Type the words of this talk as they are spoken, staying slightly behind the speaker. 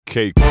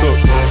K. Cook.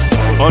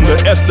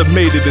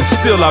 Underestimated and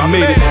still I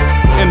made it.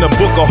 In the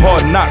book of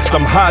hard knocks,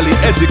 I'm highly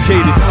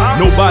educated.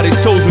 Nobody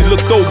chose me,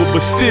 looked over, but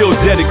still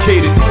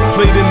dedicated.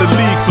 Played in the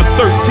league for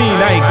 13,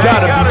 I ain't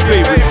gotta be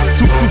favorite.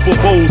 2 Super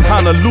Bowls,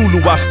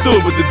 Honolulu, I stood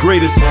with the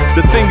greatest.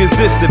 The thing is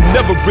this, if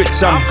never rich,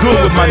 I'm good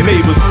with my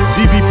neighbors.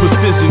 DB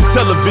Precision,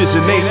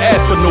 television, ain't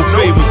asked for no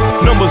favors.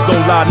 Numbers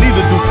don't lie,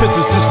 neither do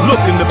pictures, just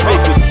look in the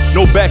papers.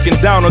 No backing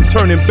down or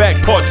turning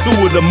back, part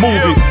 2 of the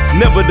movie.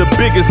 Never the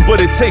biggest, but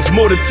it takes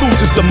more than 2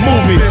 just to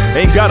move me.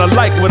 Ain't gotta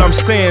like what I'm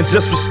saying,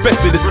 just respect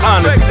it, it's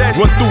honest.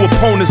 Run through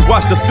opponents,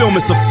 watch the film,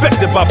 it's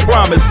effective, I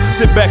promise.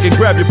 Sit back and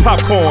grab your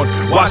popcorn,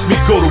 watch me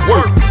go to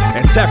work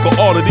and tackle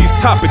all of these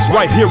topics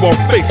right here on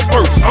Face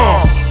First.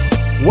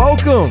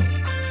 Welcome,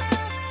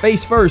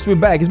 Face First, we're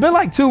back. It's been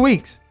like 2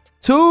 weeks,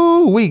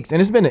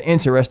 and it's been an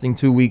interesting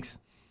 2 weeks.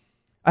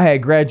 I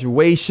had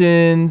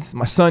graduations,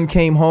 my son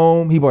came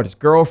home, he brought his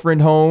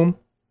girlfriend home.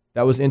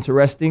 That was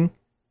interesting.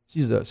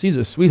 She's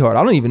a sweetheart.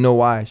 I don't even know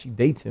why she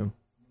dates him.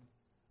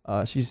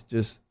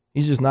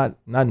 He's just not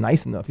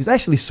nice enough. He's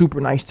actually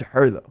super nice to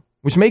her though,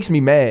 which makes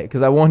me mad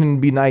because I want him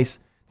to be nice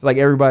to like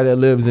everybody that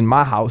lives in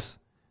my house,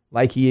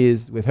 like he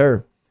is with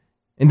her.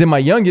 And then my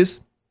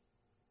youngest,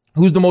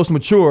 who's the most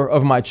mature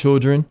of my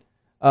children,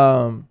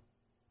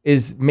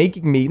 is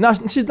making me. No,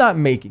 she's not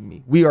making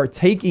me. We are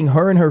taking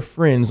her and her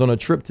friends on a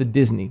trip to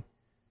Disney.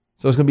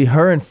 So it's gonna be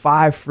her and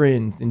 5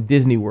 friends in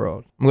Disney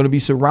World. I'm gonna be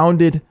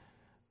surrounded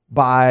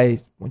by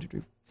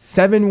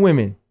 7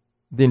 women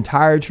the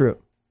entire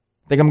trip.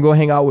 I think I'm gonna go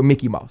hang out with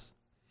Mickey Mouse.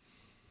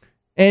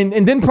 And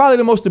then probably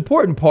the most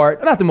important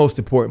part, not the most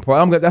important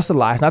part, that's a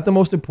lie, it's not the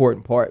most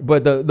important part,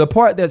 but the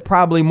part that's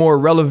probably more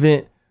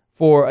relevant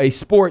for a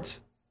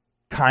sports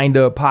kind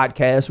of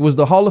podcast was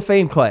the Hall of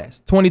Fame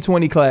class,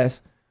 2020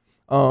 class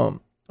of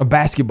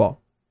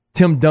basketball.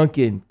 Tim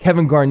Duncan,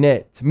 Kevin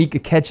Garnett,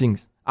 Tamika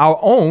Catchings, our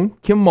own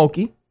Kim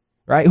Mulkey,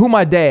 right? I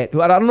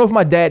don't know if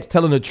my dad's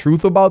telling the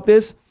truth about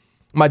this.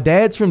 My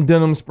dad's from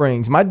Denham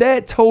Springs. My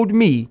dad told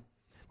me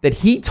that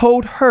he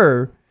told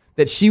her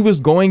that she was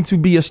going to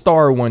be a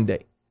star one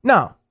day.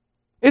 Now,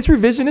 it's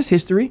revisionist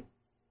history.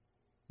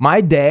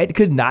 My dad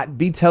could not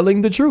be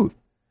telling the truth.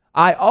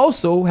 I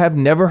also have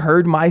never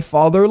heard my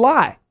father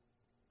lie.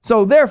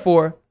 So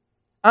therefore,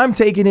 I'm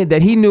taking it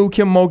that he knew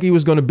Kim Mulkey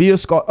was going to be a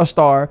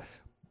star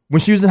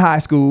when she was in high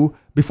school,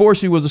 before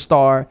she was a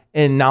star,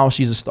 and now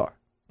she's a star.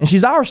 And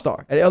she's our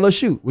star at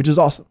LSU, which is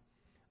awesome.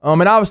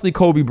 And obviously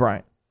Kobe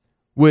Bryant,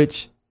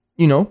 which,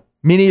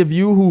 many of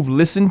you who've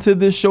listened to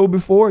this show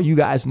before, you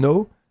guys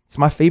know it's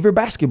my favorite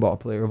basketball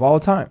player of all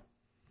time.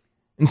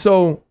 And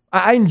so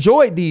I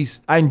enjoyed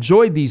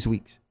these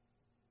weeks.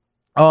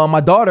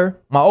 My daughter,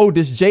 my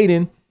oldest,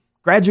 Jaden,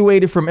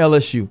 graduated from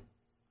LSU,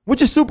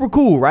 which is super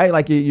cool, right?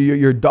 Like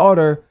your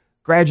daughter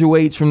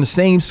graduates from the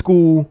same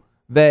school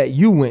that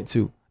you went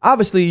to.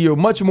 Obviously, you're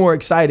much more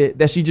excited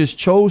that she just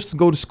chose to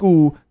go to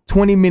school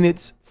 20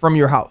 minutes from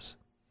your house.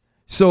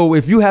 So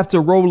if you have to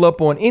roll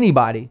up on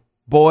anybody,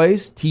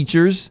 boys,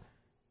 teachers,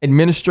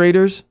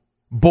 administrators,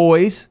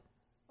 boys,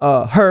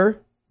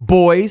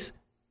 boys,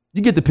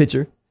 you get the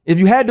picture. If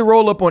you had to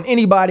roll up on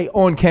anybody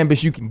on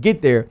campus, you can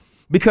get there.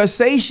 Because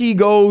say she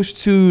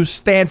goes to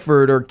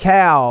Stanford or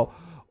Cal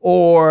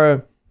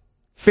or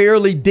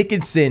Fairleigh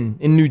Dickinson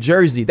in New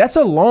Jersey, that's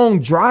a long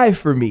drive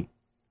for me.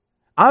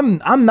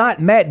 I'm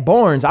not Matt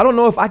Barnes. I don't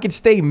know if I could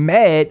stay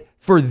mad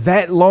for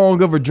that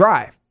long of a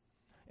drive.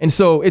 And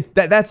so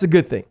that's a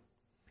good thing.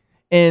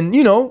 And,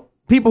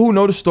 people who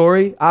know the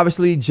story,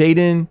 obviously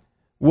Jaden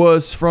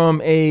was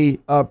from a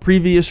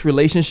previous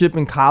relationship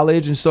in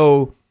college. And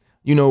so,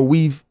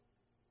 we've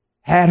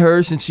had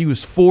her since she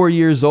was 4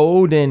 years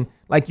old. And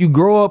like you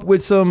grow up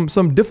with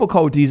some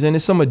difficulties and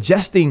there's some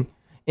adjusting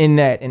in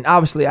that. And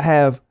obviously I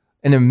have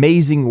an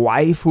amazing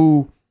wife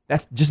who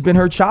that's just been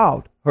her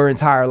child her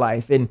entire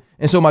life. And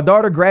so my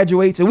daughter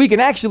graduates and we can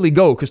actually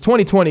go because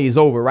 2020 is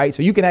over, right?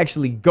 So you can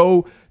actually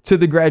go to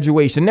the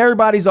graduation.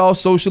 Everybody's all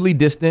socially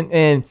distant.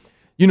 And,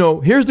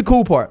 here's the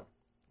cool part.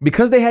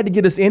 Because they had to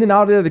get us in and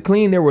out of there to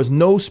clean, there was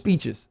no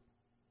speeches.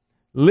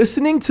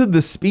 Listening to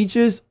the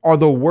speeches are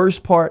the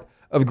worst part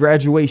of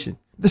graduation.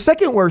 The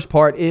second worst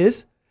part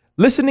is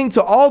listening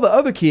to all the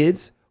other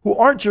kids who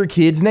aren't your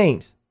kids'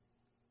 names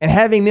and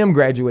having them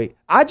graduate.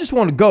 I just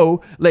want to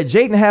go, let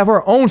Jaden have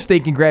her own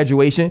stinking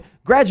graduation,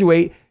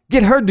 graduate,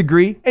 get her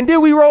degree, and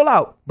then we roll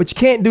out. But you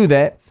can't do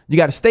that. You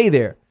got to stay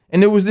there.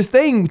 And there was this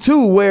thing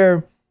too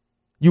where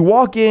you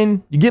walk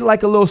in, you get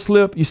like a little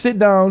slip, you sit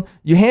down,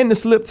 you hand the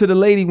slip to the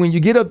lady when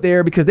you get up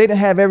there because they didn't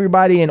have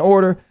everybody in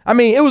order. I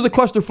mean, it was a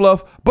cluster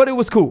fluff, but it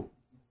was cool.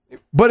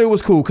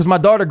 Because my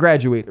daughter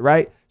graduated,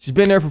 right? She's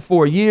been there for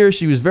 4 years.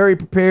 She was very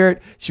prepared.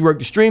 She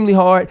worked extremely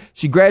hard.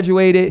 She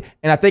graduated,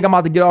 and I think I'm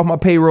about to get off my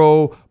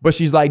payroll, but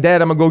she's like,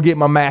 Dad, I'm going to go get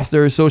my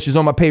master's, so she's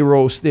on my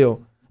payroll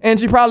still. And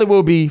she probably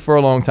will be for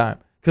a long time.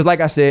 Because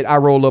like I said, I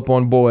roll up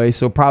on boys,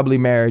 so probably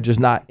marriage is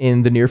not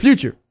in the near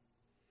future.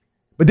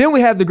 But then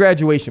we have the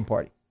graduation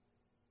party.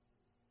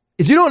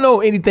 If you don't know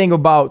anything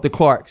about the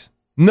Clarks,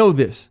 know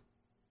this.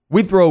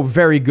 We throw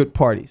very good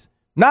parties.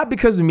 Not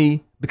because of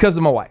me, because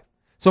of my wife.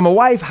 So my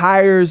wife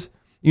hires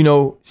You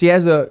know, she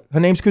has her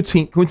name's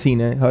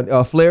Quintina,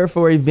 her flair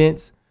for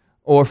events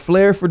or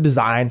flair for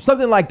design,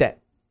 something like that,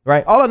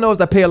 right? All I know is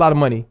I pay a lot of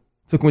money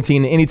to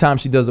Quintina anytime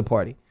she does a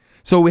party.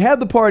 So we have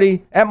the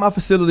party at my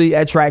facility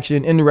at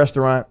Traction in the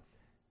restaurant.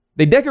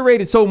 They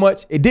decorated so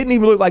much, it didn't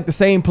even look like the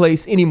same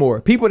place anymore.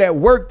 People that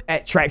worked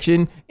at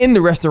Traction in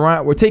the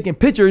restaurant were taking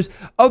pictures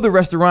of the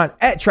restaurant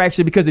at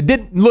Traction because it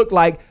didn't look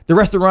like the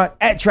restaurant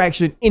at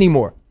Traction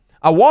anymore.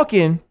 I walk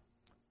in,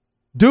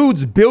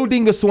 dude's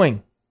building a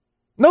swing.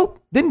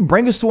 Nope, didn't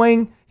bring a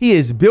swing. He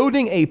is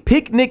building a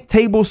picnic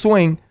table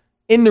swing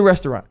in the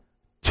restaurant.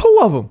 2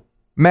 of them,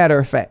 matter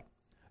of fact.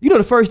 You know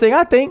the first thing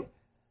I think?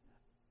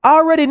 I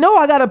already know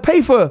I got to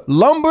pay for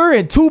lumber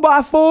and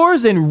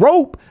 2x4s and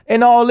rope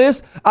and all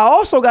this. I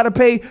also got to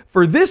pay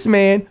for this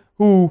man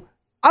who,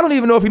 I don't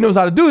even know if he knows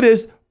how to do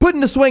this, putting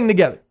the swing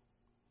together,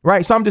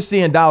 right? So I'm just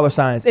seeing dollar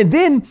signs. And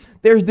then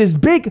there's this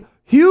big,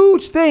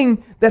 huge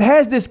thing that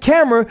has this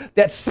camera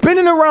that's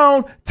spinning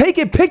around,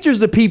 taking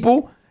pictures of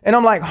people. And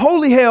I'm like,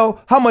 holy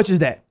hell, how much is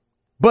that?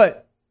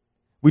 But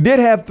we did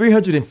have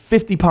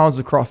 350 pounds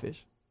of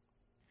crawfish.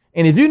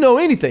 And if you know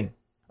anything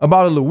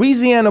about a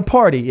Louisiana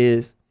party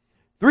is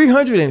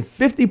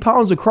 350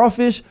 pounds of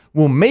crawfish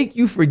will make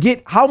you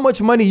forget how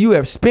much money you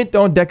have spent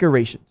on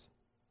decorations.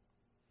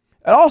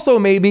 It also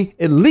made me,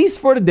 at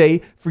least for the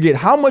day, forget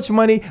how much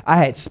money I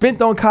had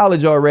spent on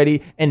college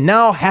already and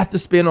now have to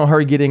spend on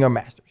her getting a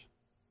master's.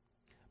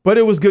 But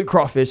it was good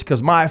crawfish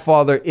because my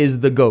father is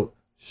the GOAT.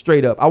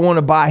 Straight up. I want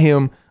to buy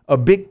him a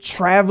big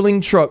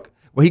traveling truck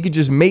where he could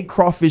just make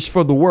crawfish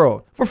for the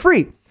world for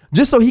free,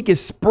 just so he could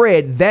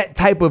spread that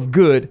type of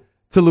good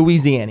to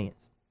Louisianians.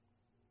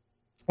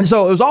 And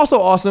so it was also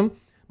awesome.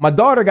 My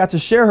daughter got to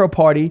share her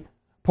party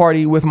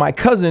with my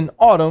cousin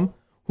Autumn,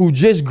 who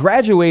just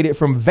graduated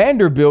from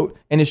Vanderbilt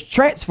and is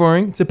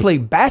transferring to play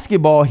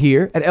basketball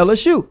here at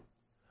LSU,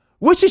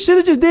 which she should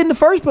have just did in the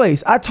first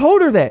place. I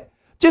told her that.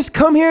 Just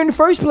come here in the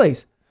first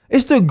place.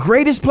 It's the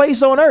greatest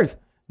place on earth.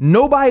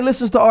 Nobody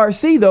listens to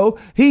RC, though.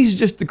 He's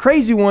just the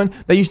crazy one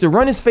that used to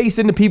run his face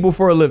into people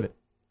for a living.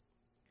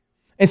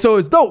 And so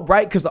it's dope,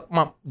 right? Because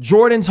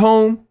Jordan's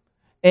home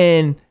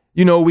and,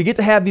 you know, we get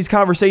to have these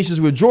conversations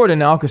with Jordan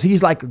now because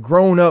he's like a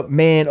grown up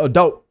man,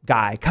 adult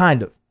guy,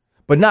 kind of,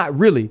 but not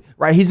really,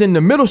 right? He's in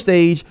the middle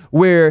stage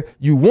where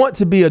you want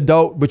to be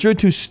adult, but you're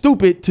too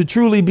stupid to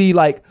truly be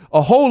like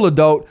a whole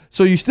adult.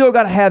 So you still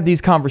got to have these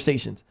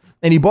conversations.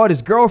 And he brought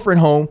his girlfriend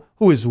home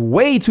who is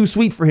way too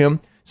sweet for him.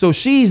 So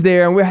she's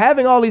there and we're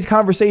having all these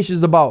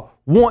conversations about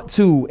want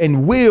to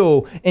and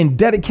will and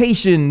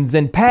dedications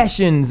and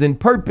passions and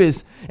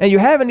purpose. And you're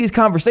having these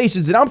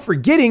conversations and I'm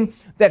forgetting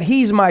that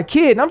he's my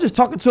kid. And I'm just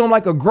talking to him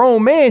like a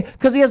grown man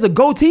because he has a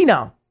goatee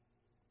now.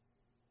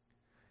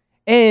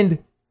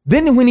 And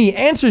then when he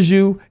answers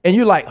you and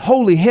you're like,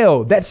 holy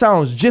hell, that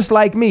sounds just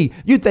like me.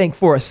 You think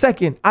for a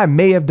second, I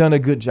may have done a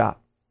good job.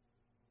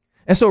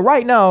 And so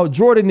right now,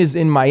 Jordan is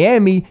in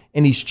Miami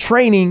and he's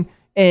training.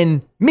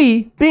 And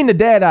me, being the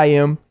dad I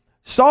am,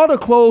 saw the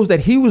clothes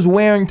that he was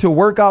wearing to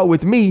work out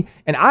with me.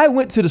 And I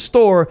went to the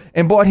store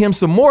and bought him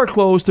some more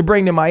clothes to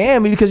bring to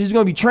Miami because he's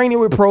going to be training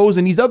with pros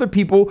and these other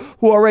people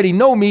who already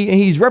know me and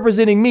he's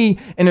representing me.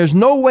 And there's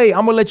no way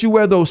I'm going to let you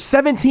wear those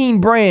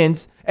 17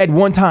 brands at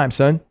one time,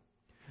 son.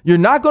 You're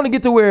not going to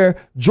get to wear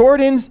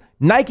Jordans,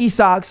 Nike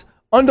socks,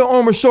 Under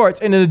Armour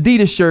shorts, and an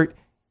Adidas shirt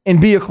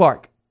and be a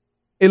Clark.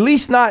 At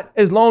least not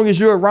as long as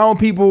you're around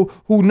people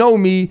who know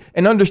me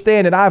and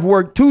understand that I've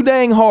worked too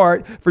dang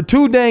hard for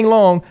too dang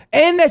long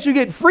and that you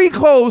get free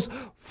clothes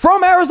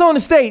from Arizona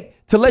State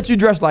to let you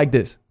dress like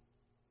this.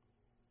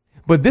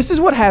 But this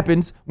is what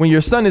happens when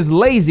your son is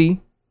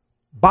lazy,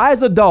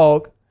 buys a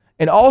dog,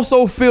 and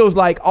also feels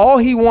like all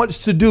he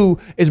wants to do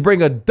is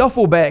bring a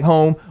duffel bag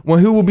home when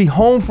he will be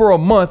home for a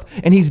month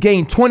and he's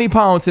gained 20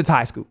 pounds since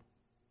high school.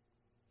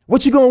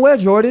 What you gonna wear,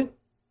 Jordan?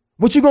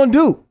 What you gonna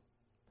do?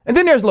 And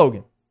then there's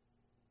Logan.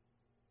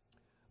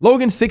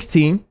 Logan's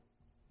 16.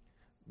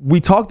 We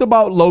talked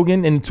about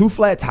Logan and 2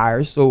 flat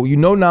tires. So you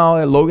know now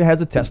that Logan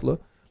has a Tesla.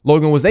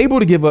 Logan was able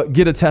to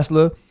get a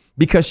Tesla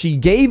because she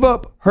gave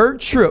up her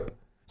trip.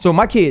 So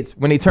my kids,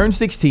 when they turn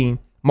 16,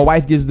 my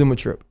wife gives them a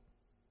trip.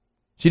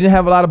 She didn't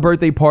have a lot of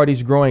birthday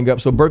parties growing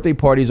up. So birthday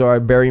parties are a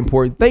very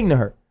important thing to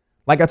her.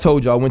 Like I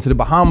told you, I went to the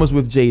Bahamas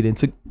with Jaden,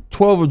 took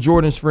 12 of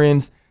Jordan's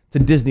friends to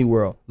Disney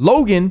World.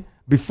 Logan,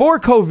 before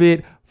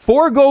COVID,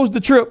 forgoes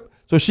the trip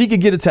so she could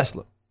get a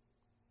Tesla.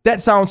 That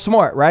sounds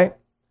smart, right?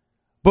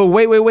 But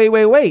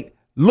wait.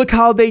 Look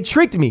how they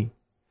tricked me.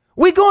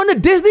 We going to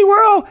Disney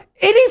World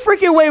any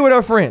freaking way with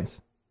our friends.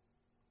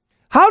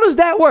 How does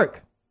that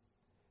work?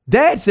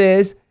 Dad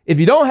says, if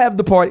you don't have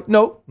the party,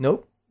 no,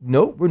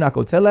 we're not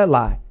going to tell that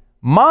lie.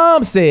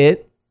 Mom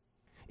said,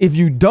 if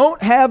you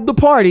don't have the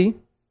party,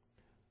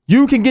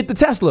 you can get the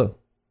Tesla.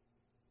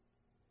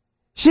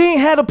 She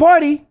ain't had a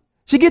party.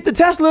 She get the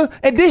Tesla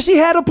and then she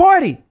had a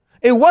party.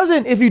 It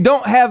wasn't if you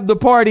don't have the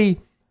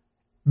party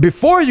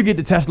before you get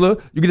the Tesla,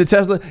 you get the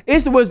Tesla.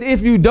 It was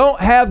if you don't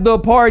have the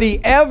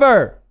party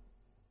ever.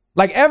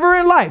 Like ever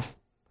in life,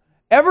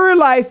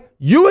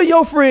 you and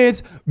your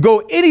friends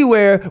go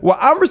anywhere where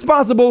I'm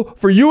responsible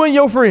for you and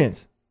your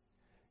friends.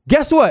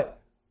 Guess what?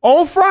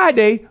 On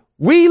Friday,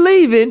 we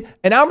leaving,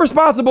 and I'm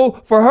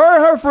responsible for her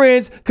and her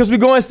friends because we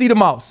go and see the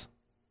mouse.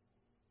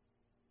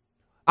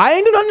 I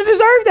ain't do nothing to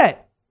deserve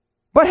that,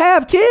 but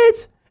have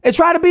kids and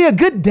try to be a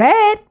good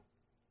dad.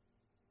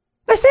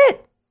 That's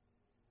it.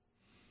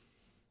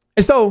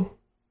 And so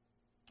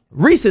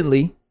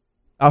recently,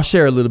 I'll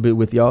share a little bit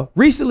with y'all.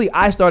 Recently,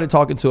 I started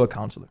talking to a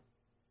counselor.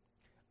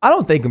 I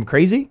don't think I'm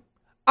crazy.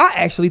 I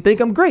actually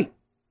think I'm great.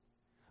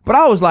 But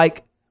I was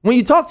like, when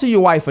you talk to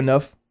your wife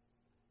enough,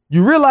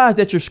 you realize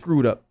that you're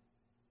screwed up.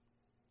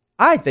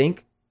 I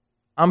think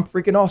I'm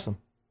freaking awesome.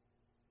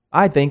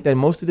 I think that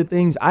most of the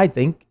things I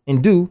think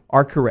and do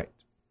are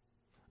correct.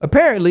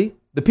 Apparently,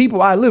 the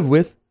people I live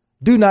with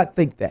do not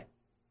think that.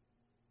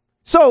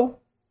 So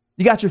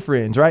you got your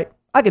friends, right?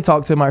 I can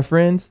talk to my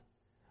friends,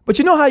 but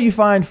you know how you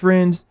find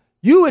friends?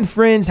 You and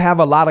friends have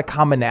a lot of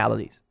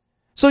commonalities.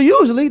 So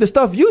usually the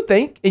stuff you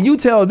think and you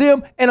tell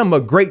them, and I'm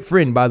a great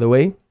friend, by the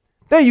way,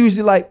 they're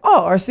usually like,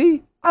 oh,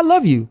 RC, I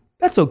love you.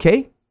 That's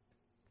okay.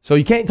 So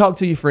you can't talk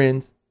to your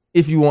friends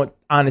if you want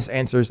honest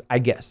answers, I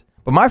guess.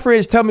 But my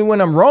friends tell me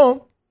when I'm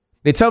wrong.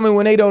 They tell me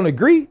when they don't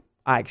agree.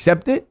 I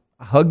accept it.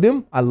 I hug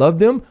them. I love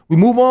them. We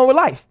move on with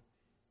life.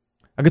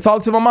 I could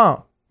talk to my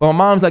mom, but my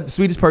mom's like the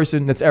sweetest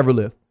person that's ever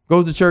lived.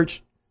 Goes to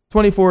church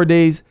 24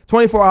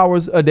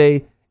 hours a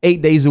day,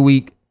 8 days a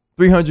week,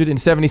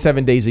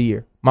 377 days a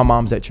year. My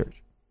mom's at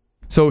church.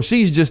 So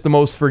she's just the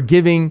most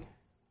forgiving,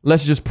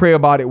 let's just pray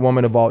about it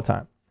woman of all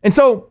time. And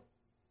so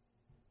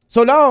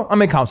now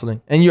I'm in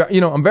counseling, and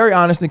I'm very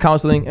honest in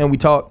counseling, and we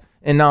talk,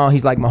 and now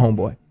he's like my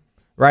homeboy,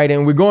 right?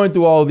 And we're going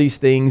through all these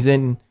things,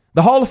 and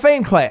the Hall of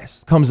Fame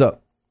class comes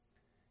up,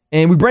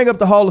 and we bring up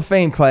the Hall of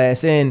Fame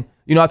class, and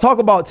I talk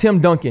about Tim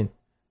Duncan.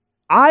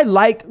 I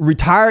like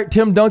retired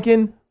Tim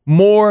Duncan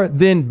more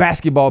than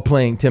basketball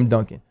playing Tim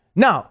Duncan.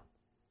 Now,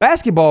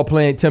 basketball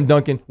playing Tim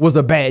Duncan was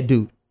a bad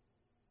dude,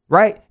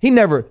 right? He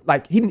never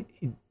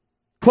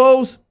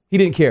clothes, he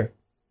didn't care,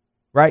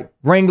 right?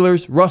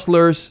 Wranglers,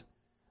 Rustlers,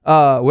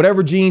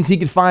 whatever jeans he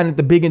could find at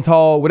the Big and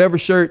Tall, whatever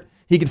shirt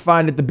he could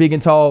find at the Big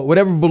and Tall,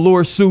 whatever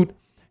velour suit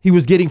he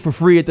was getting for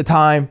free at the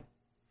time.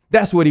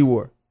 That's what he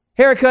wore.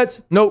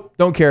 Haircuts, nope,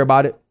 don't care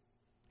about it.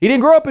 He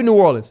didn't grow up in New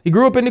Orleans. He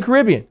grew up in the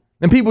Caribbean.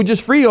 And people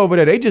just free over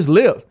there. They just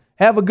live,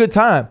 have a good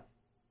time,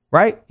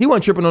 right? He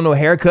wasn't tripping on no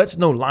haircuts,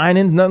 no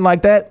linings, nothing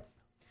like that.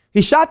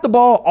 He shot the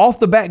ball off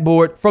the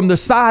backboard from the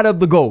side of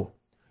the goal.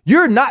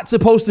 You're not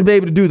supposed to be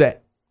able to do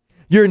that.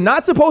 You're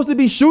not supposed to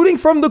be shooting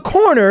from the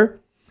corner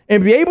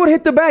and be able to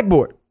hit the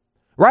backboard,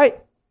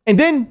 right? And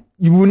then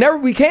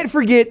we can't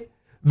forget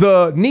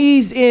the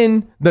knees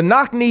in the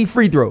knock knee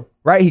free throw,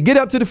 right? He get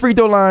up to the free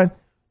throw line,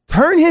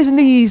 turn his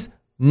knees,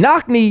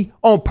 knock knee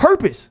on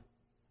purpose,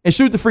 and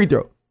shoot the free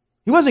throw.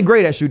 He wasn't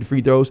great at shooting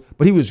free throws,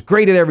 but he was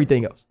great at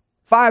everything else.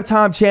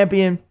 5-time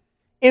champion,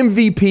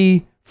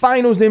 MVP,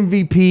 finals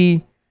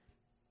MVP,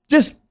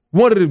 just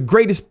one of the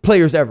greatest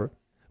players ever.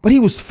 But he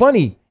was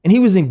funny and he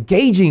was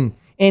engaging,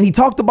 and he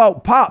talked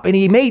about Pop, and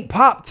he made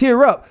Pop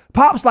tear up.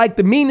 Pop's like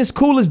the meanest,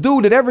 coolest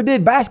dude that ever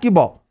did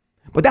basketball.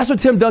 But that's what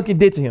Tim Duncan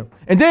did to him.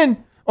 And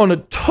then on the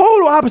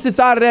total opposite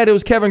side of that, it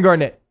was Kevin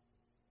Garnett,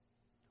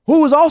 who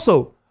was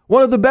also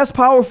one of the best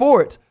power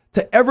forwards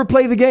to ever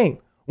play the game.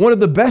 One of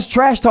the best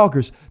trash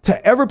talkers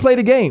to ever play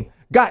the game.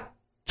 Got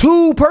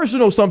too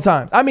personal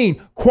sometimes. I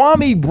mean,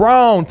 Kwame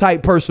Brown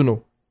type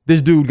personal,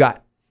 this dude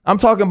got. I'm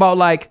talking about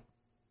like,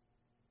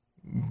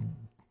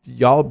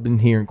 y'all been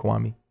hearing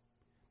Kwame.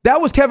 That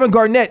was Kevin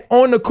Garnett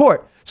on the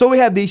court. So we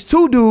have these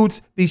two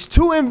dudes, these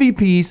two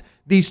MVPs,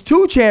 these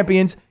two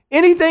champions.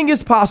 Anything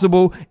is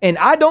possible, and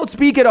I don't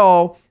speak at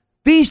all.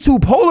 These two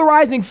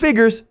polarizing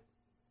figures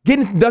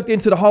getting inducted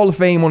into the Hall of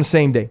Fame on the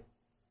same day.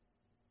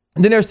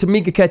 And then there's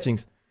Tamika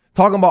Catchings,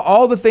 talking about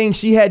all the things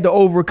she had to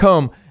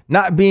overcome,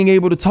 not being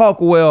able to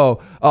talk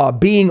well,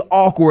 being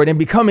awkward, and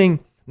becoming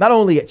not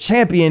only a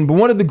champion, but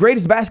one of the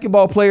greatest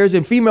basketball players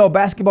and female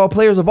basketball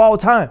players of all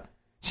time.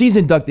 She's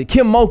inducted.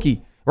 Kim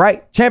Mulkey,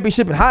 right?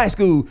 Championship in high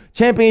school,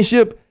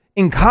 championship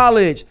in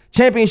college,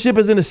 championship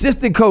as an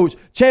assistant coach,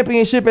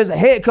 championship as a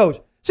head coach.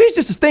 She's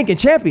just a stinking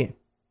champion,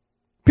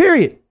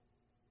 period.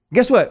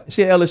 Guess what?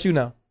 She's at LSU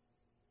now.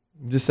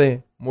 I'm just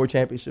saying, more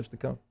championships to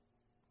come.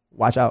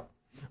 Watch out,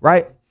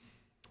 right?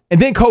 And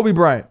then Kobe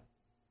Bryant.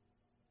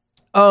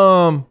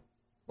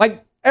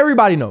 Like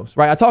everybody knows,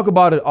 right? I talk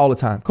about it all the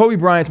time. Kobe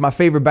Bryant's my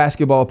favorite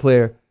basketball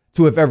player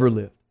to have ever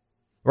lived,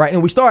 right?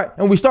 And we start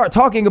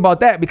talking about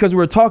that because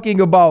we're talking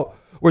about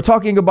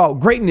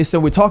greatness,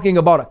 and we're talking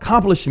about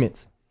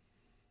accomplishments,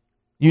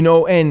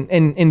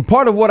 and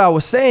part of what I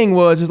was saying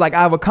is like,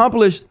 I've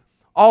accomplished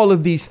all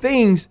of these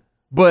things,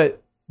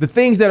 but the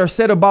things that are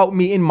said about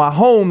me in my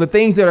home, the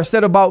things that are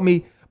said about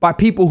me by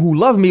people who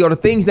love me, are the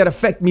things that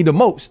affect me the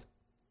most.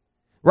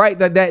 Right?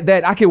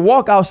 That I can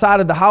walk outside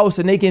of the house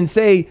and they can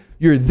say,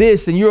 you're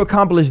this and you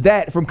accomplished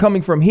that from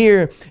coming from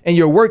here, and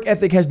your work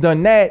ethic has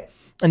done that,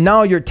 and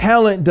now your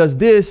talent does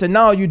this, and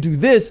now you do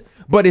this.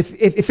 But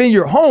if in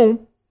your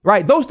home,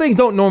 right, those things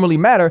don't normally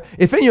matter.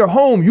 If in your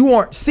home you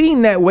aren't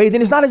seen that way,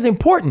 then it's not as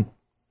important.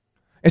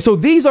 And so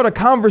these are the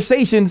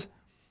conversations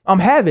I'm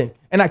having.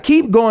 And I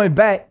keep going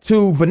back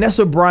to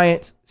Vanessa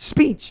Bryant's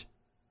speech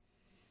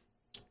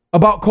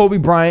about Kobe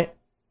Bryant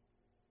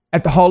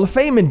at the Hall of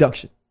Fame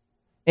induction.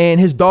 And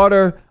his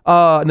daughter,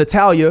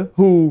 Natalia,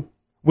 who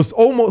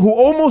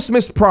almost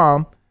missed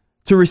prom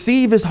to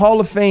receive his Hall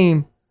of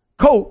Fame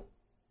coat,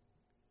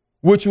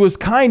 which was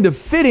kind of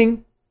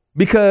fitting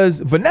because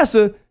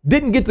Vanessa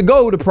didn't get to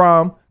go to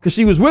prom because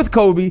she was with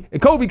Kobe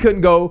and Kobe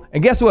couldn't go.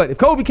 And guess what? If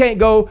Kobe can't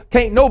go,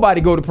 can't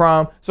nobody go to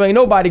prom. So ain't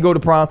nobody go to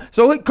prom.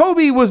 So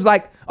Kobe was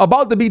like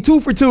about to be 2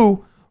 for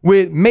 2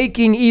 with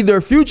making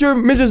either future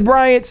Mrs.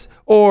 Bryant's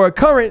or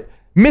current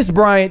Miss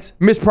Bryant's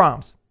miss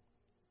proms.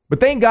 But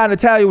thank God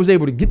Natalia was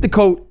able to get the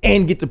coat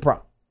and get to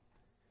prom.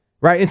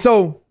 Right. And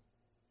so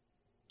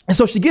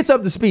she gets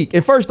up to speak.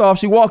 And first off,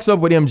 she walks up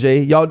with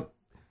MJ. Y'all,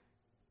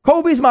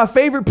 Kobe's my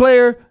favorite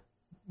player.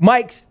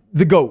 Mike's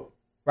the GOAT,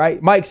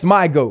 right? Mike's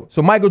my GOAT.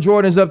 So Michael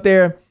Jordan's up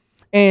there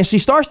and she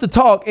starts to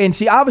talk and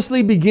she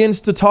obviously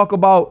begins to talk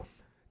about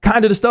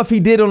kind of the stuff he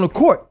did on the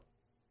court.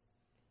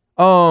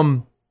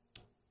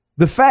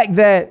 The fact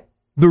that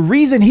the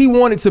reason he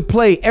wanted to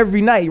play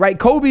every night, right?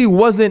 Kobe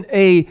wasn't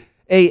a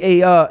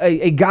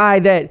guy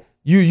that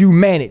you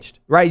managed,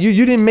 right?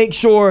 You didn't make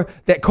sure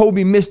that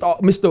Kobe missed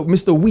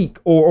a week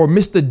or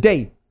missed a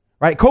day,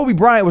 right? Kobe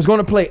Bryant was going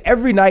to play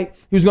every night.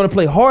 He was going to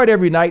play hard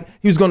every night.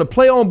 He was going to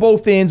play on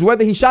both ends,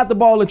 whether he shot the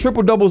ball in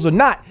triple doubles or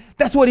not.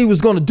 That's what he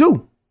was going to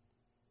do,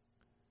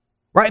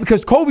 right?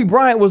 Because Kobe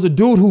Bryant was a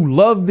dude who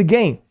loved the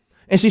game.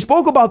 And she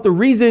spoke about the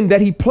reason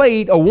that he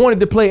played or wanted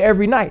to play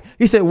every night.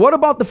 He said, what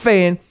about the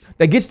fan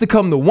that gets to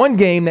come to one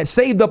game that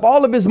saved up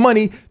all of his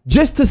money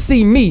just to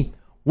see me?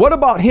 What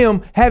about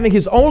him having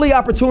his only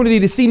opportunity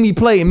to see me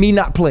play and me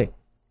not play?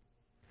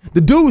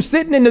 The dude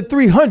sitting in the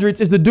 300s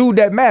is the dude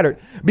that mattered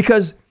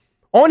because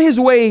on his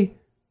way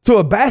to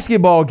a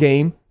basketball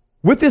game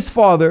with his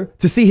father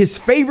to see his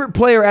favorite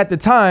player at the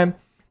time,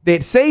 they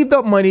had saved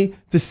up money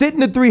to sit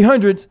in the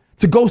 300s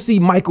to go see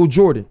Michael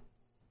Jordan.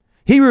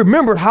 He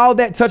remembered how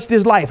that touched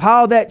his life,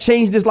 how that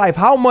changed his life,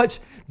 how much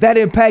that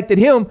impacted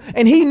him.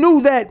 And he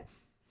knew that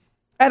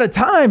at a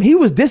time he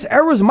was this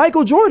era's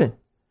Michael Jordan.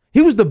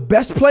 He was the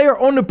best player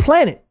on the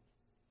planet.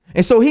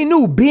 And so he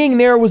knew being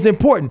there was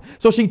important.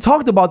 So she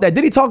talked about that.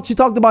 She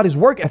talked about his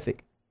work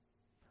ethic,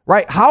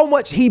 right? How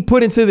much he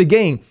put into the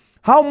game,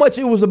 how much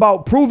it was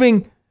about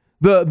proving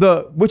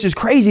which is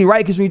crazy,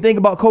 right? Because when you think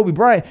about Kobe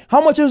Bryant,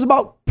 how much it was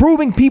about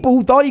proving people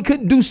who thought he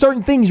couldn't do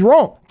certain things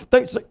wrong.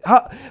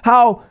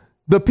 How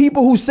the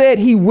people who said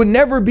he would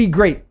never be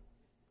great,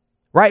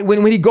 right?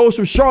 When he goes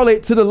from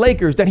Charlotte to the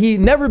Lakers, that he'd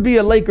never be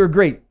a Laker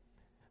great.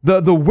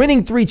 The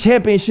winning 3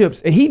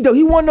 championships, and he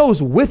won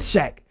those with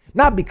Shaq,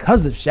 not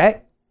because of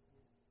Shaq,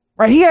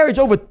 right? He averaged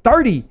over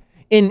 30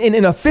 in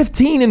a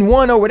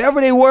 15-1 or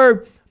whatever they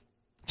were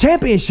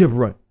championship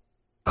run.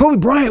 Kobe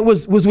Bryant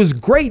was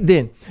great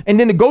then. And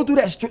then to go through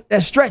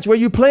that stretch where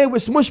you playing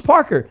with Smush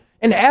Parker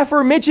and the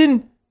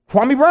aforementioned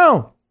Kwame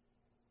Brown.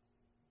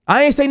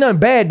 I ain't say nothing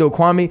bad though,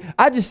 Kwame.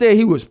 I just said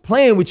he was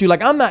playing with you.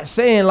 Like, I'm not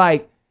saying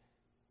like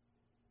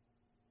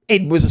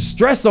it was a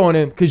stress on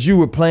him because you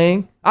were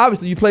playing.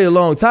 Obviously, you played a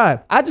long time.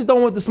 I just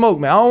don't want the smoke,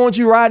 man. I don't want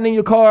you riding in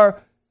your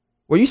car.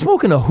 Were you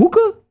smoking a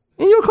hookah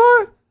in your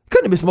car?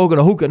 Couldn't have been smoking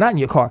a hookah, not in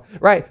your car,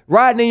 right?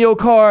 Riding in your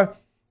car,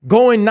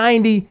 going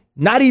 90,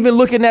 not even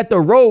looking at the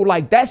road.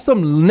 Like, that's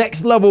some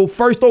next level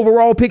first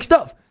overall pick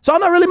stuff. So I'm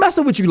not really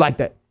messing with you like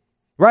that,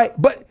 right?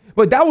 But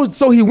that was,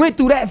 so he went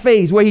through that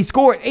phase where he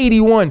scored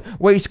 81,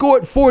 where he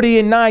scored 40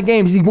 in 9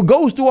 games. He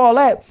goes through all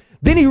that.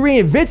 Then he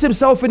reinvents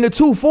himself in the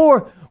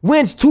 2-4,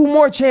 wins 2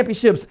 more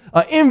championships,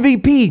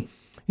 MVP.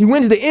 He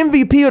wins the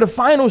MVP of the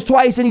finals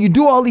twice, and you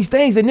do all these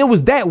things. And it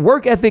was that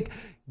work ethic,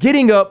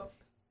 getting up,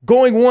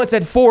 going once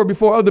at 4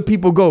 before other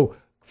people go,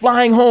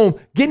 flying home,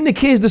 getting the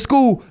kids to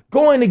school,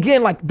 going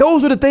again. Like,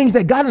 those are the things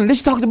that got him.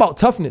 This talked about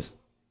toughness.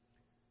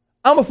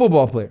 I'm a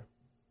football player.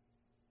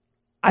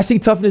 I see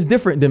toughness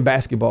different than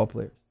basketball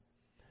players.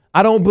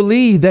 I don't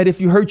believe that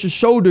if you hurt your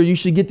shoulder, you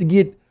should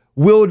get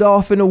wheeled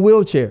off in a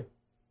wheelchair.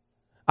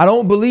 I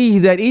don't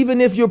believe that even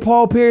if you're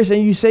Paul Pierce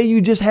and you say you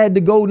just had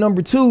to go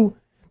number 2,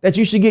 that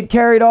you should get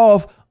carried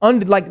off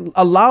under, like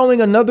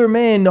allowing another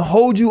man to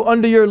hold you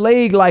under your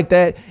leg like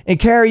that and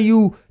carry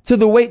you to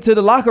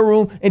the locker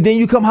room, and then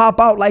you come hop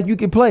out like you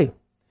can play.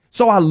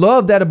 So I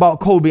love that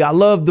about Kobe. I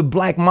love the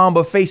Black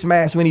Mamba face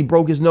mask when he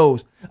broke his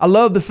nose. I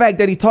love the fact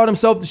that he taught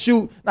himself to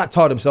shoot, not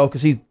taught himself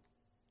because he's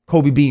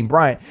Kobe Bean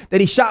Bryant,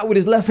 that he shot with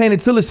his left hand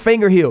until his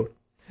finger healed.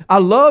 I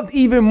loved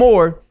even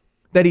more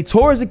that he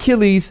tore his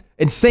Achilles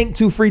and sank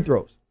 2 free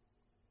throws.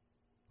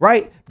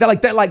 Right?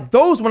 Like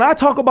those, when I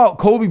talk about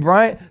Kobe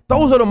Bryant,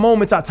 those are the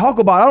moments I talk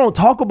about. I don't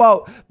talk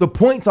about the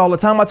points all the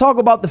time. I talk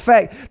about the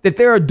fact that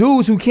there are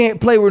dudes who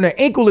can't play when their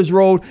ankle is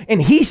rolled, and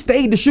he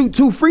stayed to shoot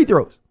 2 free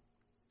throws.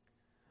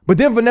 But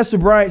then Vanessa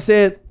Bryant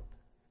said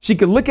she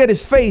could look at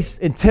his face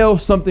and tell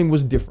something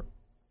was different.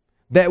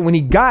 That when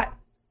he got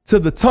to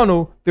the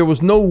tunnel, there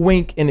was no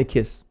wink and a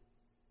kiss.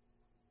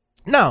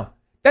 Now,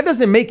 that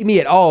doesn't make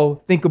me at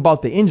all think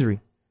about the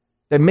injury.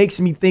 That makes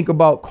me think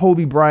about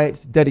Kobe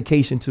Bryant's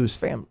dedication to his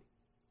family,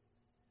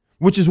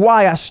 which is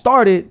why I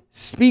started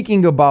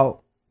speaking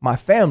about my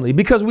family,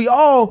 because we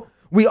all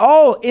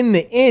in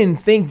the end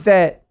think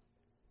that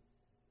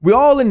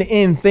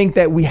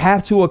we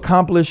have to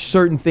accomplish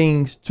certain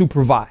things to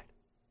provide,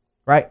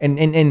 right?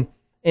 And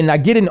I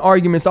get in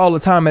arguments all the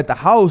time at the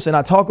house, and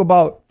I talk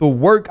about the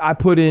work I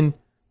put in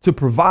to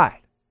provide.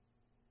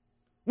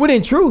 When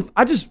in truth,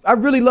 I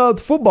really loved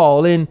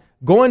football and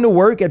going to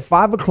work at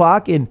 5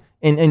 o'clock and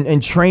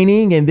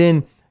training, and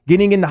then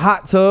getting in the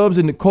hot tubs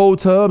and the cold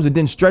tubs, and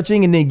then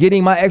stretching, and then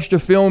getting my extra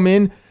film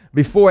in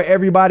before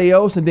everybody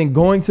else, and then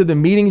going to the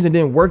meetings, and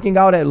then working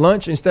out at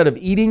lunch instead of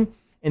eating,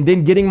 and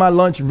then getting my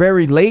lunch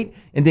very late,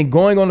 and then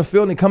going on the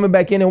field and coming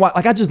back in and watch.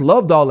 Like, I just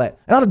loved all that.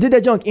 And I did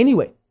that junk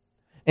anyway.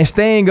 And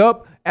staying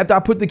up after I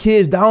put the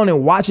kids down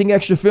and watching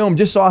extra film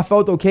just so I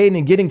felt okay, and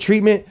then getting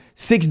treatment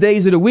 6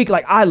 days of the week.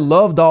 Like, I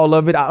loved all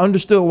of it. I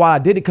understood why I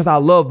did it, because I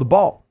love the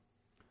ball.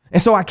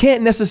 And so I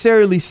can't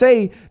necessarily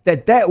say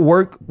that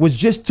work was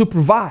just to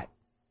provide.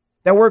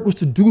 That work was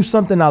to do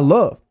something I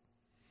love.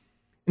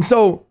 And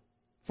so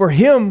for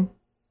him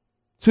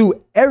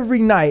to every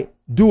night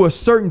do a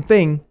certain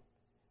thing,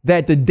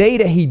 that the day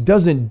that he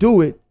doesn't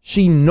do it,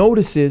 she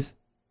notices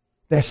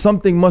that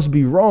something must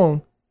be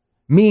wrong,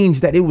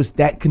 means that it was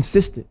that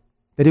consistent,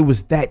 that it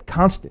was that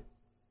constant.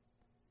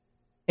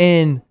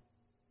 And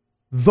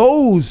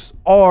those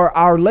are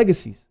our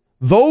legacies.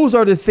 Those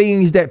are the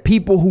things that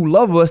people who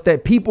love us,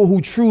 that people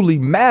who truly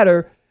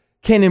matter,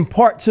 can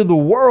impart to the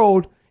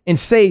world and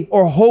say,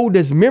 or hold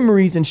as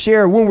memories and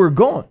share when we're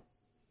gone.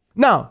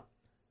 Now,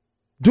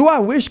 do I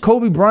wish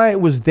Kobe Bryant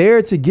was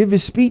there to give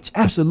his speech?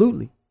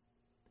 Absolutely.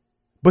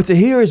 But to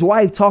hear his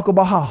wife talk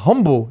about how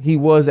humble he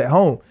was at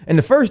home. And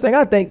the first thing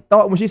I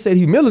thought when she said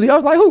humility, I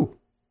was like, who?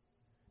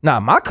 Nah,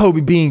 my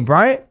Kobe Bean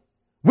Bryant,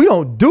 we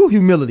don't do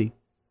humility.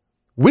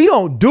 We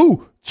don't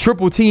do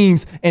triple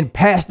teams and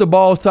pass the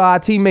balls to our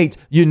teammates.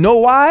 You know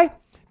why?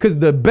 Because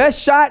the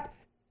best shot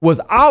was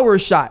our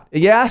shot.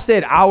 Yeah, I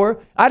said our.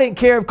 I didn't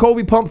care if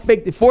Kobe pump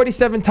faked it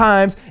 47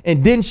 times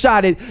and didn't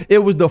shot it. It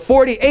was the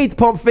 48th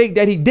pump fake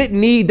that he didn't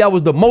need that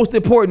was the most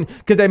important,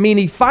 because that means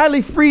he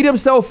finally freed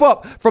himself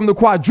up from the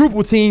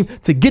quadruple team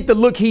to get the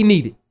look he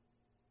needed.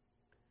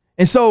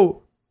 And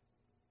so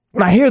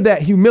when I hear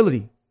that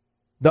humility,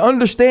 the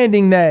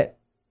understanding that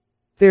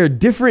there are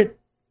different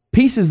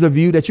pieces of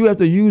you that you have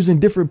to use in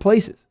different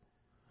places.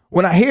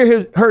 When I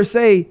hear her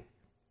say,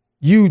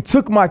 you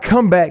took my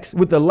comebacks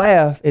with a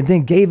laugh and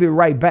then gave it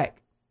right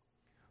back.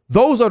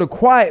 Those are the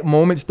quiet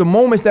moments, the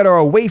moments that are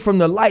away from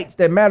the lights,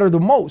 that matter the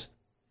most.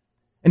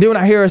 And then when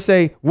I hear her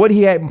say what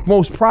he had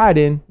most pride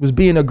in was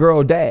being a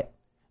girl dad,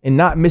 and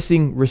not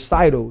missing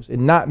recitals,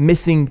 and not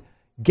missing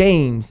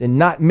games, and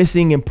not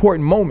missing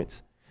important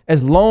moments,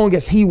 as long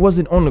as he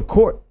wasn't on the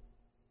court.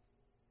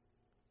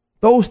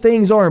 Those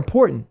things are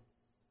important.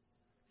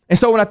 And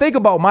so when I think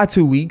about my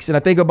 2 weeks, and I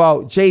think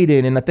about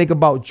Jaden, and I think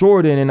about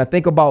Jordan, and I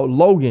think about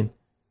Logan,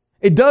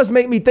 it does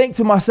make me think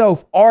to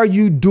myself, are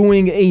you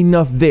doing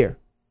enough there?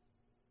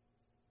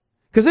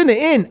 Because in the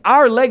end,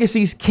 our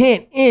legacies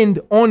can't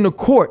end on the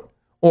court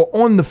or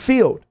on the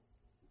field.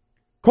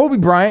 Kobe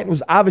Bryant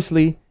was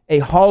obviously a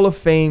Hall of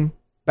Fame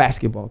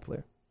basketball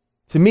player.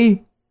 To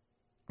me,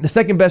 the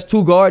second best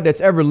two guard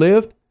that's ever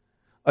lived,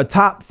 a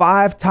top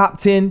 5, top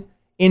 10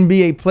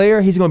 NBA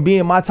player. He's going to be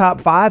in my top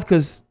 5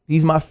 because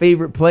he's my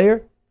favorite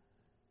player.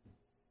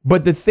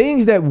 But the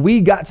things that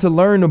we got to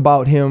learn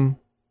about him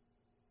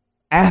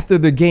after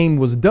the game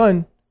was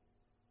done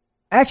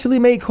actually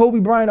made Kobe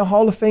Bryant a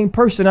Hall of Fame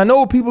person. I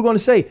know what people are going to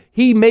say.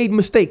 He made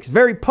mistakes,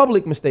 very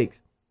public mistakes.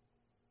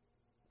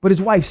 But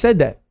his wife said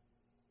that.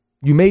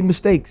 You made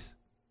mistakes.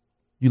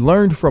 You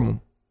learned from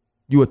them.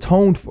 You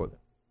atoned for them.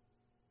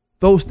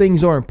 Those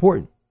things are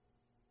important.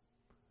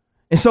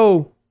 And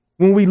so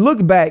when we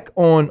look back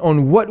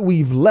on what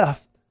we've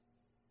left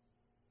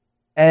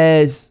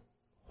as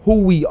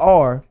who we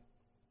are,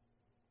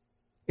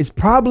 it's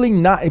probably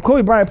not, if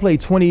Kobe Bryant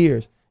played 20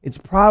 years, it's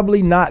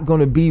probably not going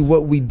to be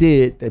what we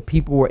did that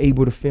people were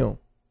able to film.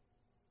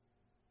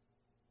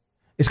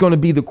 It's going to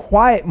be the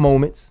quiet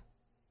moments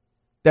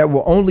that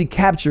were only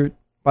captured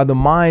by the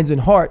minds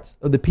and hearts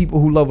of the people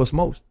who love us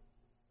most.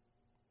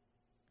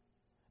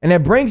 And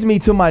that brings me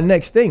to my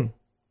next thing.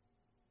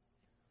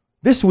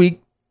 This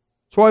week,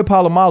 Troy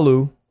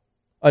Polamalu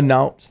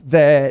announced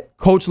that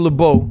Coach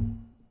LeBeau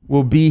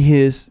will be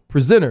his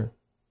presenter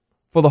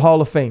for the Hall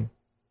of Fame.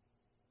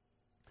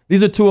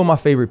 These are two of my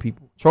favorite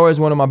people. Troy is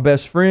one of my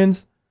best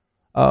friends.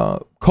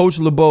 Coach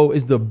LeBeau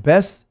is the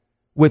best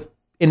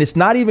and it's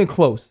not even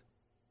close.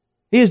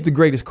 He is the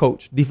greatest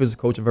coach, defensive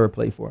coach I've ever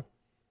played for.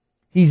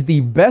 He's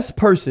the best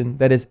person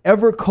that has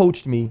ever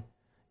coached me,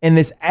 and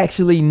there's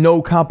actually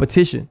no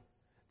competition.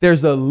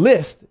 There's a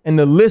list, and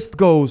the list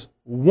goes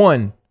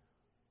 1,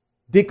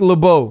 Dick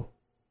LeBeau,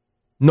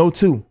 no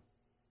 2.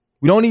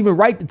 We don't even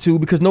write the 2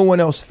 because no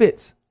one else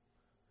fits.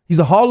 He's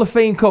a Hall of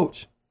Fame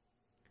coach.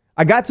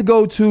 I got to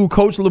go to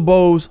Coach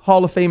LeBeau's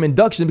Hall of Fame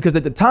induction because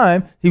at the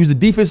time, he was the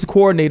defensive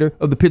coordinator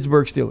of the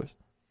Pittsburgh Steelers.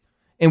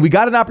 And we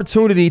got an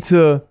opportunity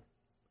to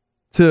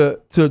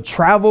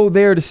travel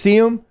there to see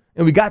him,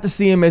 and we got to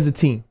see him as a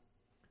team.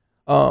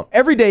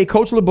 Every day,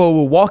 Coach LeBeau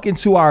will walk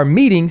into our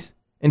meetings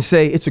and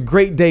say it's a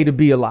great day to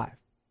be alive,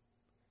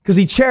 because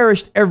he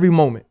cherished every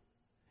moment.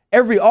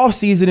 Every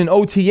offseason in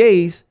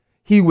OTAs,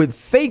 he would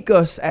thank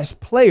us as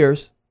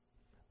players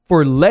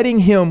for letting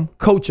him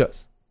coach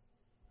us.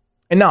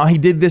 And now he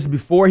did this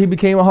before he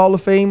became a Hall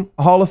of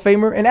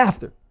Famer, and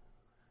after.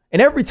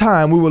 And every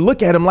time we would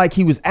look at him like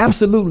he was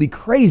absolutely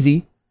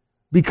crazy,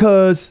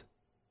 because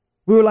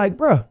we were like,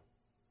 bruh,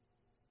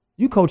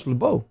 you coach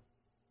LeBeau.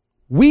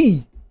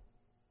 We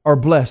are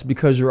blessed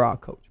because you're our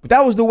coach. But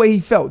that was the way he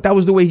felt. That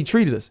was the way he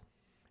treated us.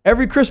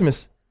 Every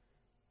Christmas,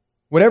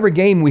 whatever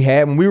game we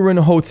had, when we were in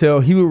the hotel,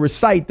 he would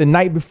recite the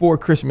night before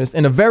Christmas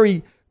in a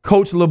very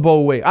Coach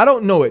LeBeau way. I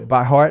don't know it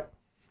by heart.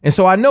 And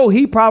so I know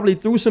he probably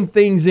threw some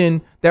things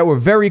in that were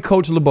very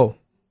Coach LeBeau.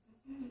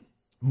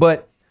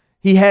 But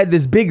he had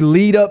this big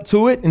lead up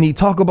to it, and he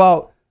talk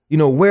about,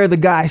 where the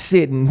guy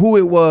sit and who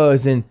it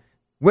was and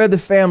where the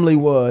family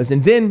was.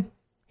 And then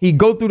he'd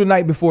go through the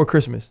night before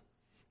Christmas,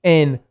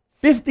 and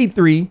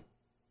 53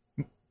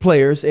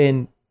 players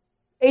and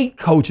 8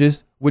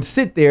 coaches would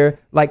sit there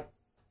like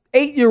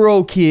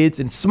 8-year-old kids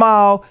and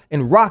smile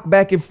and rock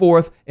back and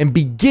forth and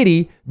be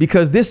giddy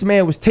because this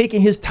man was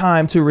taking his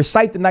time to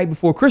recite the night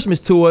before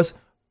Christmas to us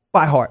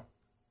by heart.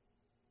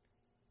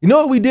 You know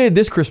what we did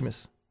this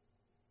Christmas?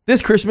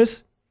 This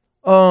Christmas,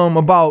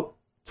 about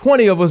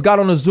 20 of us got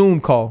on a Zoom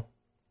call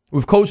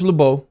with Coach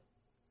LeBeau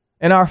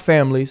and our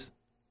families,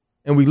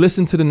 and we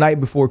listened to the night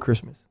before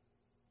Christmas.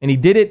 And he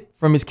did it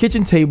from his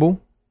kitchen table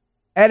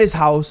at his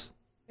house,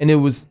 and it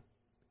was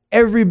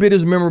every bit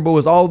as memorable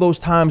as all those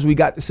times we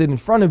got to sit in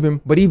front of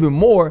him, but even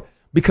more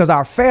because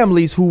our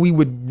families, who we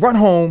would run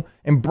home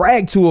and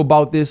brag to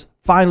about this,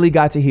 finally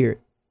got to hear it.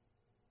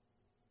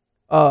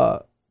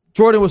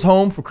 Jordan was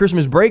home for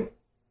Christmas break,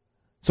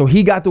 so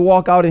he got to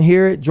walk out and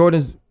hear it.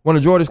 One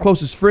of Jordan's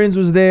closest friends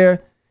was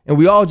there, and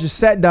we all just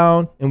sat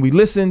down and we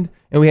listened,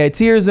 and we had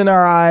tears in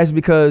our eyes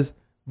because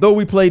though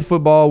we played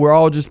football, we're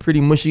all just pretty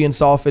mushy and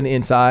soft in the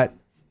inside,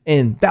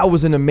 and that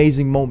was an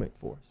amazing moment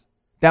for us.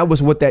 That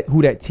was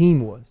who that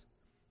team was.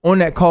 On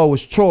that call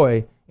was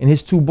Troy and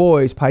his 2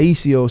 boys,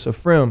 Paisios,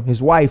 Ephraim,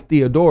 his wife,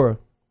 Theodora.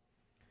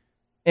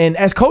 And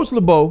as Coach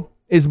LeBeau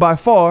is by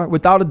far,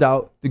 without a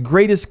doubt, the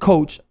greatest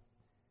coach,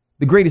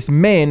 the greatest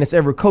man that's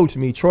ever coached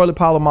me, Troy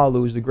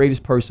Polamalu is the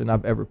greatest person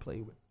I've ever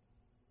played with.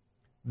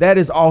 That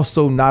is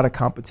also not a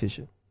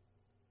competition.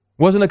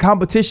 Wasn't a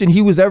competition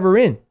he was ever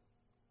in.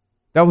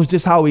 That was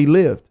just how he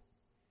lived.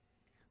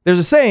 There's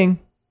a saying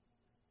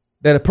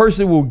that a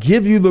person will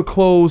give you the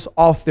clothes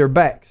off their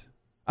backs.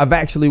 I've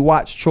actually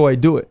watched Troy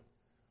do it.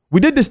 We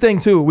did this thing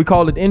too. We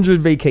called it Injured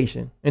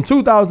Vacation. In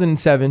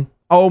 2007,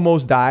 I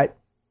almost died.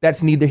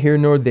 That's neither here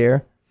nor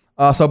there.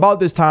 So about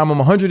this time, I'm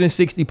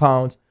 160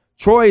 pounds.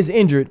 Troy is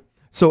injured.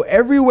 So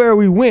everywhere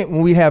we went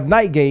when we have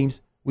night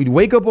games, we'd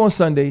wake up on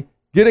Sunday,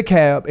 get a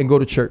cab, and go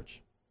to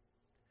church.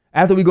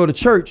 After we go to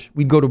church,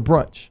 we'd go to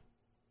brunch.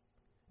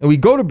 And we'd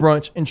go to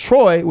brunch, and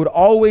Troy would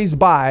always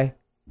buy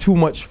too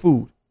much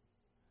food.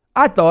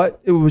 I thought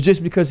it was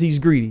just because he's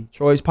greedy.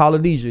 Troy's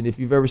Polynesian. If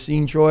you've ever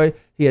seen Troy,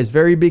 he has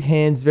very big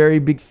hands, very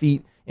big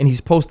feet, and he's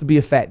supposed to be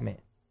a fat man,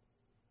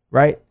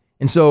 right?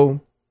 And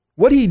so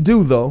what he'd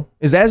do, though,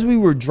 is as we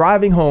were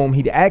driving home,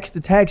 he'd ask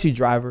the taxi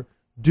driver,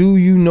 do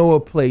you know a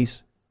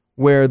place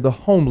where the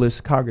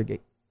homeless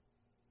congregate?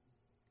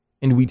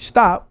 And we'd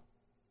stop,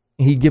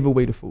 and he'd give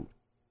away the food.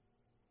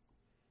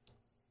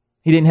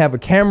 He didn't have a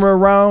camera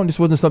around. This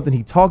wasn't something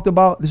he talked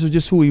about. This was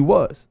just who he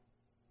was.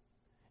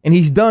 And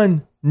he's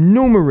done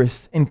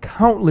numerous and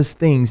countless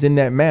things in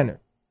that manner.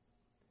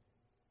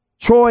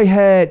 Troy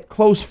had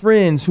close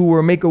friends who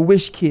were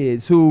Make-A-Wish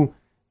kids, who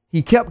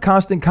he kept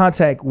constant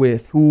contact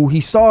with, who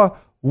he saw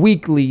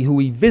weekly, who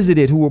he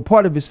visited, who were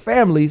part of his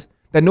families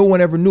that no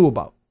one ever knew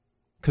about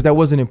because that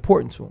wasn't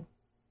important to him.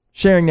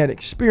 Sharing that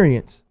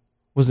experience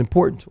was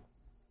important to him.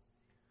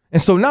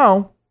 And so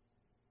now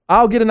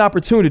I'll get an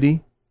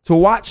opportunity to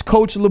watch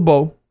Coach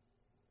LeBeau,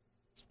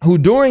 who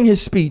during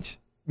his speech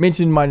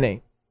mentioned my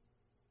name.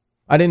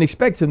 I didn't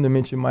expect him to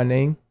mention my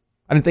name.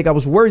 I didn't think I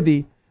was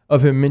worthy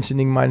of him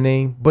mentioning my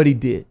name, but he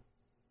did.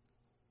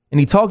 And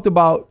he talked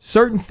about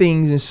certain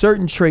things and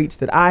certain traits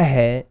that I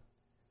had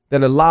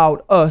that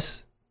allowed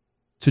us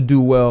to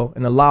do well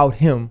and allowed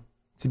him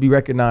to be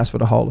recognized for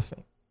the Hall of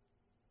Fame.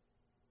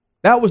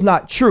 That was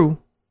not true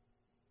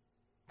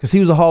because he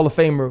was a Hall of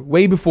Famer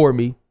way before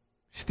me,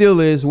 still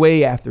is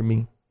way after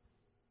me.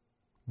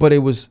 But it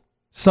was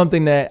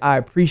something that I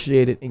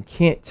appreciated and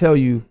can't tell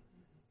you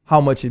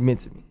how much it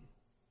meant to me.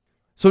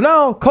 So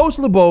now Coach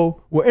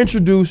LeBeau will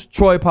introduce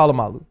Troy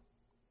Polamalu.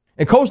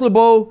 And Coach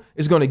LeBeau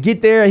is going to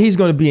get there, and he's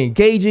going to be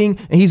engaging,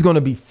 and he's going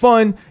to be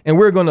fun, and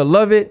we're going to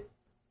love it.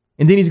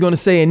 And then he's going to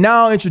say, and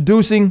now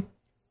introducing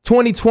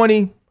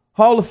 2020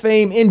 Hall of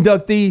Fame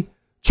inductee,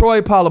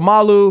 Troy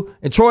Polamalu.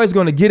 And Troy's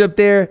going to get up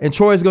there, and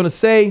Troy's going to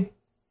say,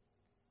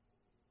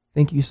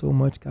 thank you so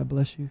much. God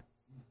bless you.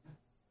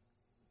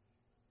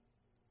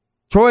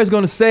 Troy's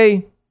going to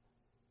say,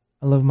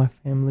 I love my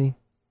family.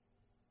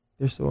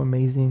 They're so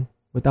amazing.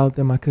 Without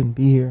them, I couldn't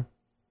be here.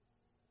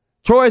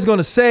 Troy's going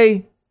to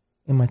say,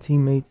 and my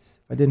teammates,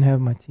 if I didn't have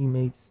my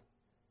teammates,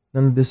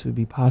 none of this would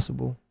be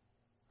possible.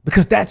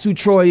 Because that's who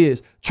Troy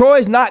is. Troy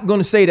is not going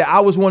to say that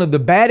I was one of the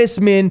baddest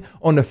men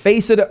on the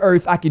face of the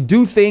earth. I could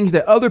do things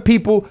that other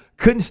people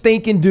couldn't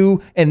stink and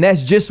do. And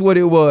that's just what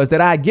it was. That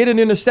I'd get an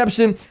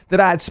interception, that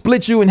I'd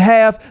split you in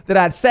half, that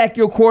I'd sack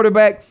your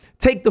quarterback,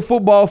 take the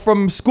football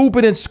from him, scoop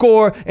it and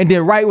score. And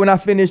then right when I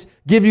finish,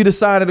 give you the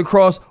sign of the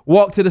cross,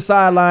 walk to the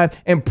sideline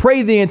and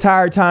pray the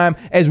entire time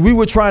as we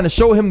were trying to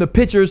show him the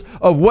pictures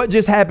of what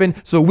just happened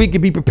so we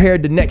could be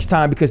prepared the next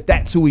time, because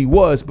that's who he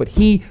was. But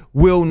he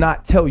will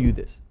not tell you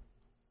this.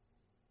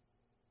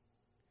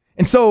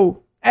 And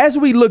so as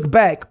we look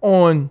back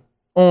on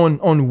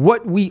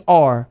what we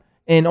are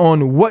and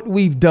on what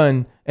we've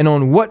done and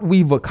on what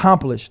we've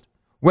accomplished,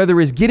 whether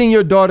it's getting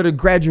your daughter to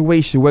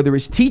graduation, whether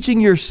it's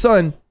teaching your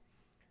son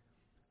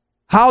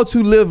how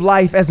to live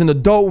life as an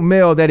adult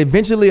male that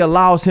eventually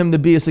allows him to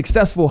be a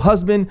successful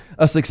husband,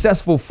 a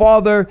successful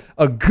father,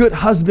 a good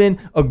husband,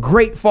 a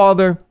great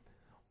father,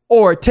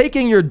 or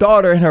taking your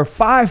daughter and her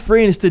 5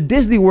 friends to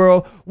Disney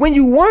World when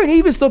you weren't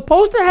even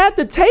supposed to have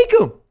to take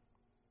them.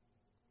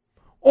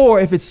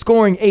 Or if it's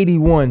scoring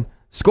 81,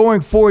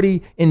 scoring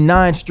 40 in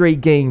 9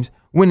 straight games,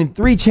 winning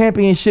 3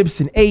 championships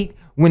in 8,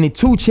 winning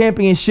 2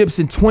 championships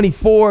in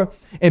 24,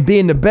 and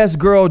being the best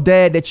girl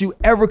dad that you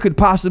ever could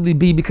possibly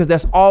be, because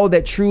that's all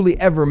that truly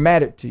ever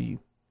mattered to you.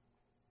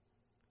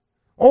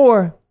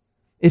 Or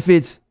if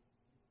it's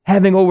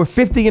having over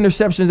 50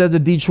 interceptions as a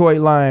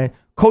Detroit Lion,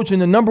 coaching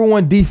the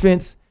 #1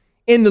 defense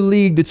in the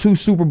league, the 2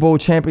 Super Bowl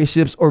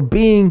championships, or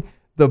being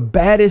the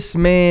baddest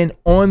man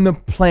on the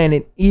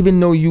planet, even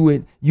though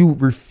you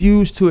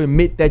refuse to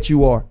admit that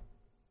you are,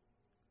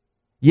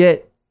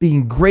 yet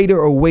being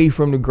greater away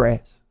from the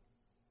grass.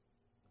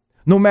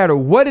 No matter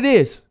what it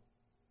is,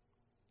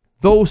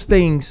 those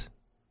things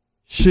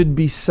should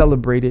be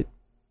celebrated.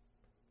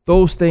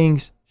 Those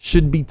things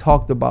should be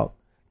talked about.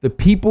 The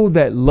people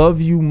that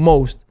love you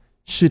most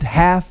should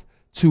have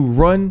to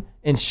run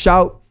and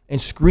shout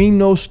and scream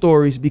those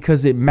stories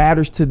because it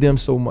matters to them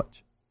so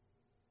much.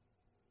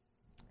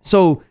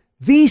 So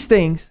these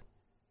things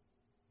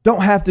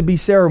don't have to be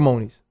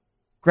ceremonies,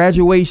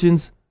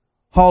 graduations,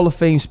 Hall of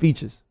Fame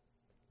speeches.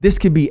 This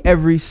could be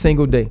every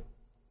single day.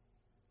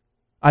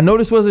 I know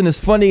this wasn't as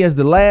funny as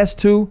the last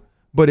 2,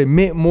 but it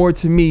meant more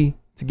to me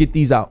to get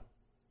these out.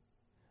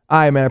 All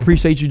right, man. I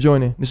appreciate you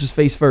joining. This was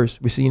Face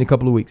First. We'll see you in a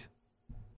couple of weeks.